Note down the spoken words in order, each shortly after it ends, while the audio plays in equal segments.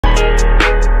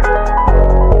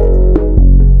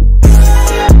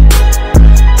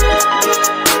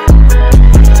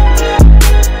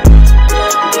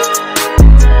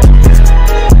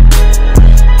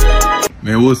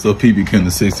what's up, PB Ken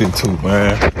the 662,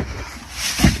 man?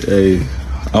 Hey,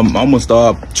 I'm gonna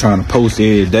start trying to post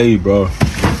every day, bro.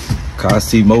 Cause I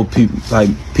see more people, like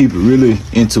people really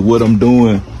into what I'm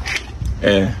doing,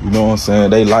 and you know what I'm saying,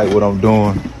 they like what I'm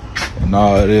doing and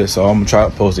all of this. So I'm gonna try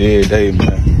to post every day,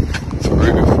 man. For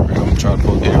real, I'm gonna try to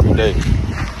post every day.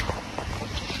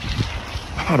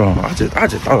 Hold on, I just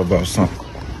thought about something.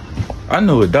 I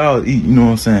know a dog eat, you know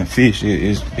what I'm saying, fish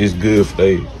is good for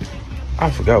they. I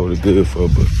forgot what it's good for,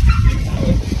 but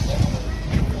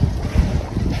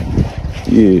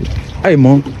yeah. Hey,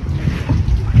 Mom,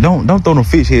 don't throw no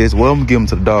fish heads. Well, I'm gonna give them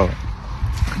to the dog.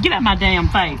 Get out my damn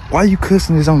face. Why you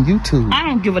cussing this on YouTube? I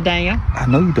don't give a damn. I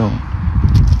know you don't.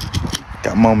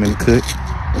 Got Mom in the cut.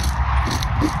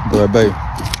 Boy, baby.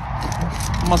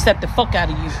 I'm gonna slap the fuck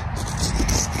out of you.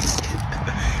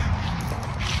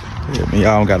 Yeah, man,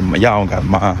 y'all don't got to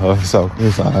mind her, so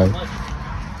it's alright.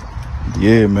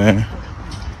 Yeah, man.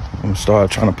 I'm gonna start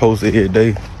trying to post it every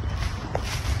day.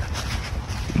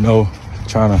 You know,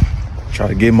 try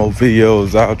to get more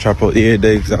videos out, try to post every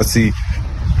day, because I see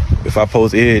if I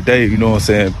post every day, you know what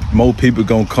I'm saying, more people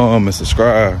gonna come and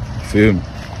subscribe. Feel me?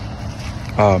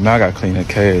 Oh man, I gotta clean that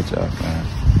cage out, man.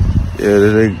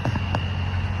 Yeah,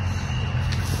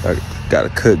 I gotta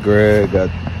cut grass,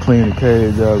 gotta clean the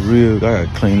cage out real. I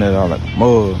gotta clean that out like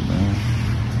mud, man.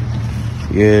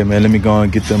 Yeah, man, let me go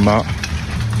and get them out.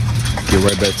 Get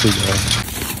right back to you,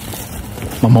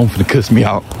 guys. My mom finna cuss me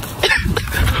out.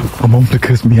 My mom finna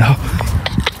cuss me out.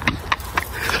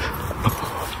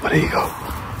 Oh, there you go.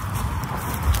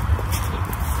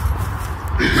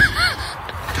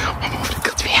 My mom finna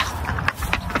cuss me out.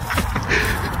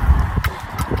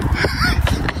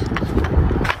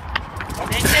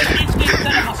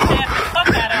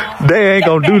 They ain't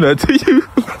gonna do nothing to you.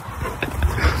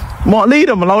 Mom, leave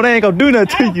them alone. They ain't gonna do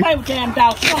nothing to you. I don't play with damn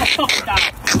dogs. You wanna fuck the dog.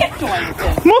 Get your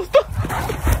ass. Monster.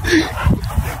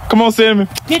 Come on, Sammy.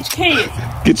 Get your kids.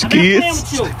 Get your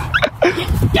kids.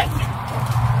 Get.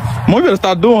 Mom, you better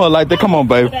stop doing her like that. Come on,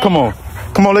 baby. Come on.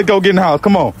 Come on, let's go get in the house.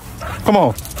 Come on. Come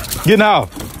on. Get in the house.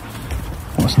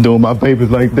 What's doing my babies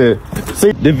like that?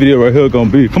 See, this video right here gonna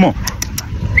be. Come on.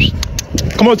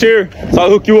 Come on, Cherry. So I'll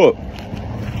hook you up.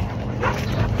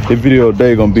 This video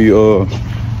today gonna be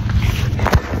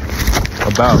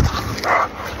about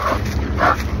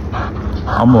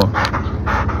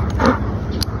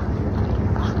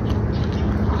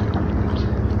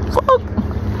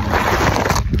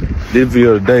this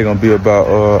video today gonna be about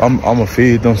I'm gonna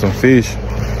feed them some fish,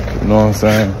 you know what I'm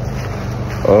saying,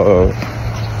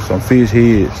 some fish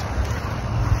heads.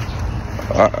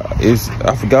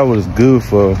 I forgot what it's good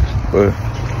for, but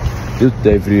this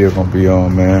day video gonna be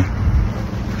on, man.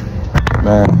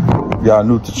 Y'all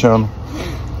new to the channel,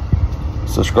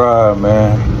 subscribe,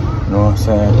 man. You know what I'm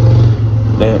saying?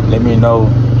 Let me know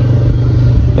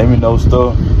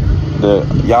stuff that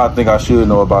y'all think I should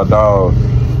know about dogs.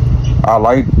 I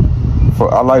like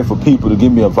for people to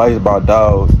give me advice about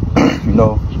dogs, you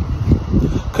know,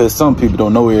 cause some people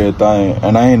don't know everything,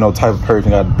 and I ain't no type of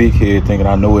person got a big head thinking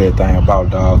I know everything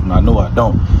about dogs, and I know I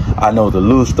don't. I know the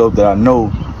little stuff that I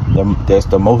know that's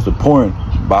the most important.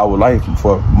 But I would like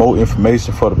for more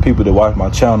information for the people that watch my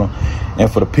channel, and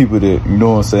for the people that, you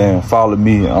know what I'm saying, follow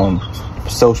me on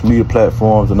social media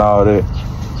platforms and all that.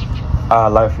 I'd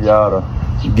like for y'all to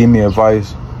give me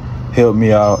advice, help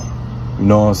me out, you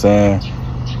know what I'm saying.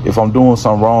 If I'm doing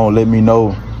something wrong, let me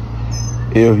know.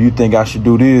 If you think I should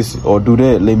do this or do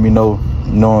that, let me know,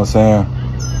 you know what I'm saying.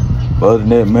 But other than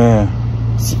that, man,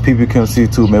 people can see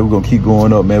too, man. We're gonna keep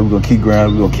going up, man. We're gonna keep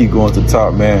grinding. We're gonna keep going to the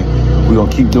top, man. We're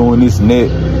gonna keep doing this and that.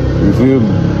 You feel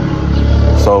me?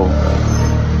 So,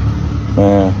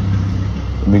 man,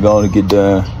 let me go and get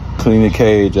done, clean the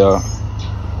cage, y'all.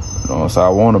 You know, so I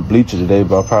want to bleach it today,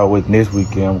 but I'll probably wait next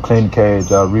weekend. I'm clean the cage,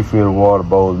 y'all, refill the water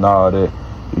bowls and all that.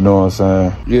 You know what I'm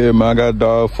saying? Yeah, man, I got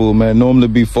dog food, man. Normally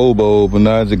be 4 bowls, but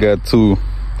now I just got 2.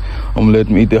 I'm gonna let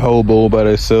them eat the whole bowl by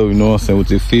themselves, you know what I'm saying, with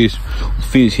the fish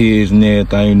heads and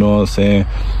everything, you know what I'm saying.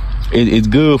 It's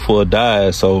good for a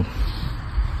diet, so,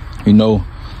 you know,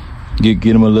 get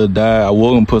them a little diet. I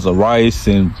was gonna put some rice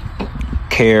and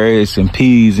carrots and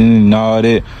peas in and all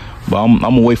that, but I'm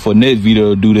gonna wait for the next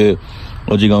video to do that.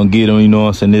 Or you gonna get them, you know what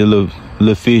I'm saying, their little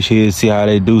fish heads, see how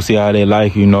they do, see how they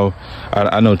like, you know.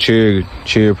 I know Cherry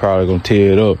probably gonna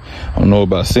tear it up. I don't know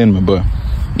about Cinnamon, but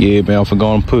yeah, man, I'm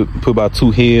gonna put about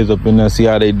 2 heads up in there, see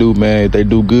how they do, man. If they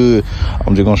do good,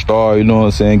 I'm just gonna start, you know what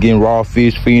I'm saying, getting raw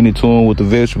fish, feeding it to them with the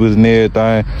vegetables and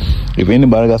everything. If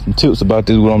anybody got some tips about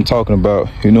this, what I'm talking about,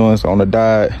 you know what I'm saying, on the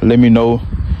diet, let me know.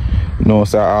 You know what I'm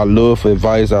saying, I love for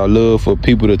advice, I love for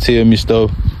people to tell me stuff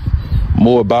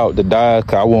more about the diet,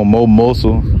 cause I want more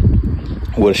muscle.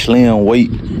 with a slim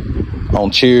weight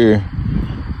on Cherry,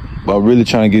 but I'm really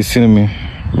trying to get Cinnamon,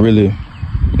 really,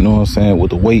 you know what I'm saying,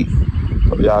 with the weight.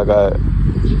 So y'all got,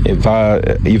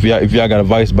 if y'all got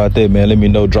advice about that, man, let me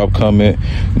know, drop a comment,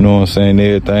 you know what I'm saying,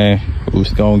 everything. We're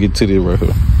just gonna get to this right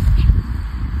here.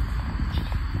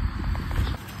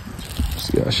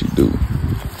 See how she do.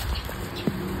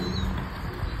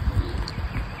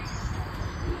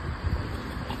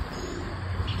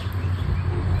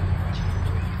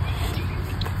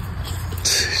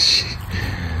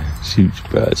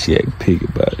 She acting pig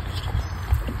about it.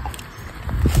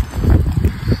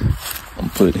 I'm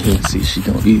putting it here, see if she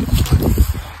gonna eat it.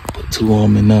 Put 2 of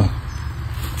them in there.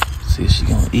 See if she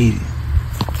gonna eat it.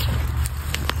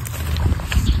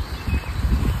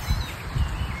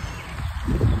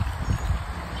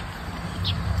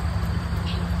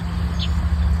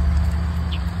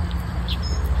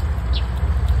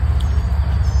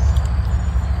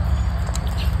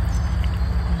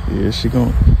 Yeah, she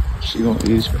gonna eat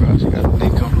this crowd. She got a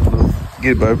dick on her little.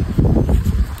 Get it, baby.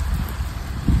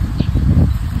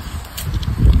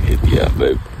 Yeah,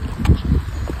 baby.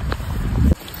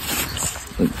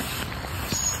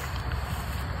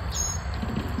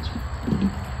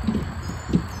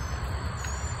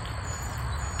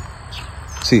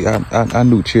 See, I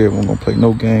knew Cherry wasn't gonna play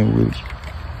no game with it.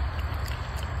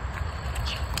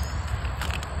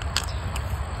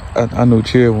 I knew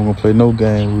Cherry wasn't gonna play no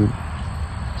game with it.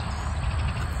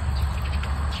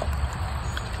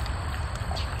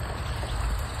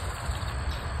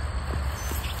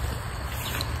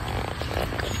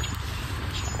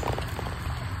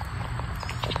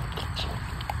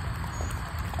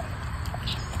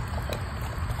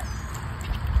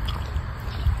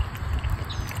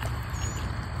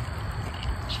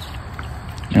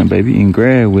 And baby, eating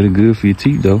grass with it good for your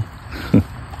teeth though.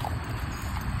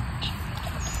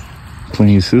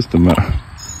 Clean system out.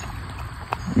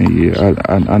 Yeah,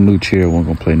 I knew Cherry wasn't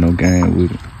gonna play no game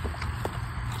with it.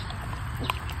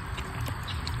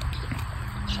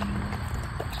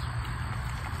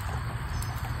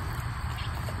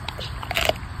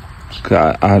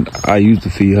 Cause I used to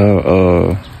feed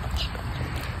her,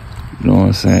 you know what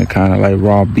I'm saying, kind of like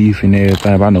raw beef and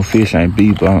everything. But I know fish ain't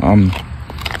beef, but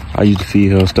I used to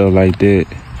feed her stuff like that.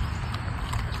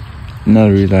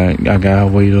 Another reason I got her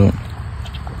weight up.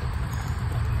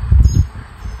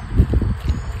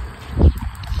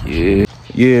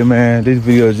 Yeah, man, this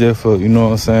video is just for, you know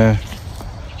what I'm saying,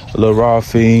 a little raw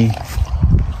feed.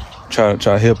 Try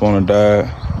to help on her diet.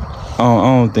 I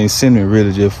don't think Cinnamon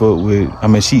really just fuck with, I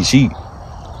mean, she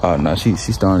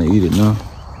starting to eat it now.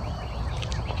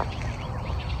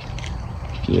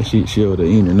 Yeah, she over there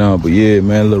eating it now, but yeah,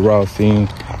 man, a little raw feed.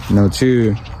 You know,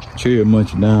 Cherry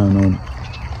munching down on it.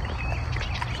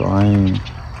 So I ain't.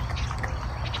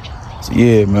 So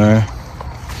yeah, man.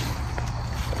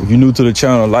 If you're new to the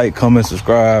channel, like, comment,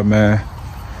 subscribe, man.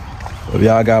 If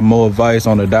y'all got more advice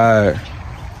on the diet,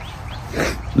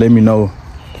 let me know.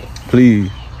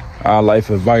 Please. Our life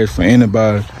advice for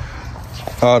anybody.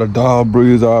 All the dog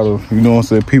breeders, all the, you know what I'm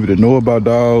saying, people that know about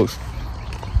dogs.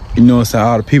 You know what I'm saying,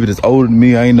 all the people that's older than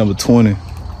me, I ain't number 20.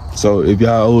 So if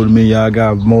y'all older than me, y'all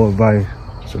got more advice,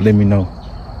 so let me know.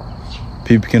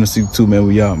 People can see too, man,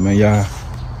 we out, man. Y'all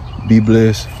be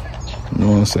blessed. You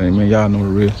know what I'm saying, man, y'all know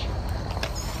the real.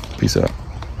 Peace out.